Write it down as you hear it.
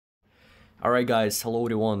Alright guys, hello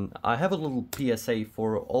everyone. I have a little PSA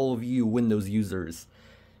for all of you Windows users,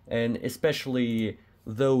 and especially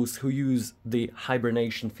those who use the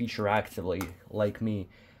hibernation feature actively, like me.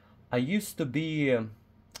 I used to be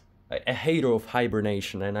a hater of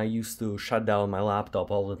hibernation, and I used to shut down my laptop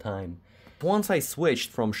all the time. Once I switched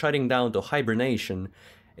from shutting down to hibernation,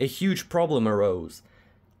 a huge problem arose.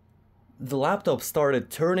 The laptop started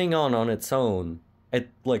turning on its own at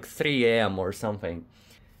like 3 AM or something.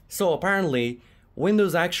 So apparently,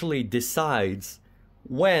 Windows actually decides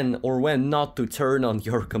when or when not to turn on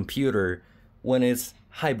your computer when it's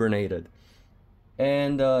hibernated.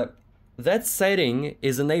 And that setting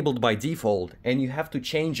is enabled by default, and you have to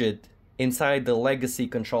change it inside the legacy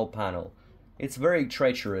control panel. It's very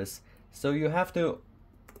treacherous, so you have to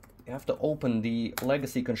open the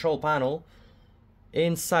legacy control panel.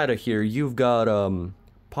 Inside of here, you've got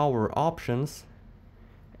power options.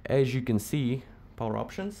 As you can see, power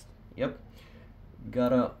options. Yep.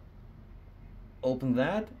 Gotta open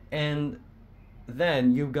that, and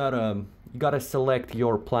then you gotta select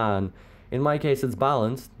your plan. In my case, it's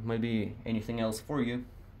balanced. Might be anything else for you.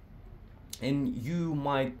 And you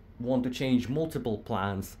might want to change multiple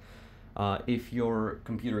plans if your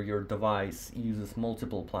computer, your device uses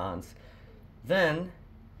multiple plans. Then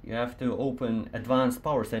you have to open advanced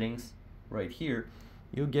power settings right here.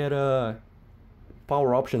 You get a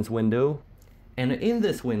power options window, and in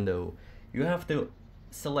this window you have to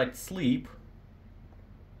select sleep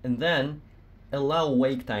and then allow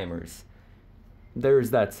wake timers.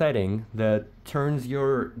 There's that setting that turns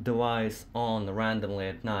your device on randomly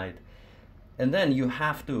at night, and then you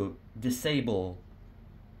have to disable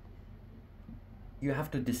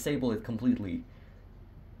it completely.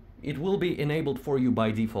 It will be enabled for you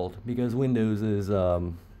by default because Windows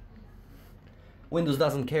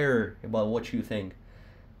doesn't care about what you think.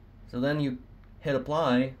 So then you hit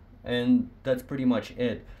apply, and that's pretty much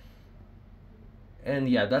it. And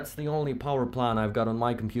yeah, that's the only power plan I've got on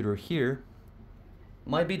my computer here.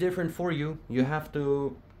 Might be different for you. You have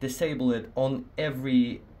to disable it on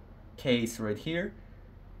every case right here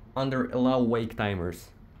under allow wake timers.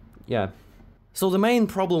 Yeah. So the main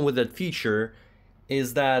problem with that feature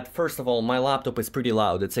is that, first of all, my laptop is pretty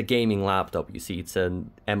loud. It's a gaming laptop, you see, it's an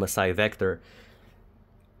MSI Vector.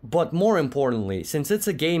 But more importantly, since it's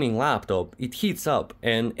a gaming laptop, it heats up,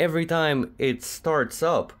 and every time it starts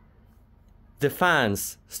up, the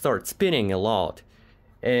fans start spinning a lot.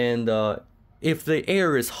 And if the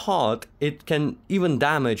air is hot, it can even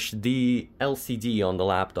damage the LCD on the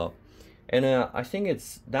laptop. And I think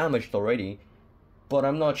it's damaged already, but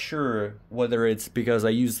I'm not sure whether it's because I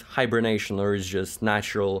used hibernation or it's just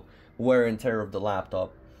natural wear and tear of the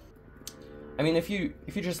laptop. I mean, if you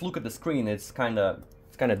just look at the screen, it's kind of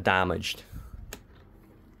damaged.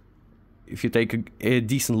 If you take a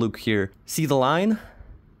decent look here, see the line?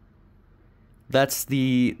 That's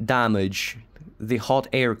the damage the hot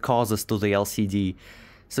air causes to the LCD.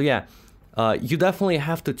 So yeah, you definitely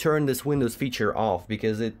have to turn this Windows feature off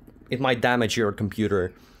because it might damage your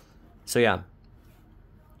computer. So yeah,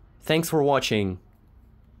 thanks for watching.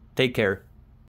 Take care.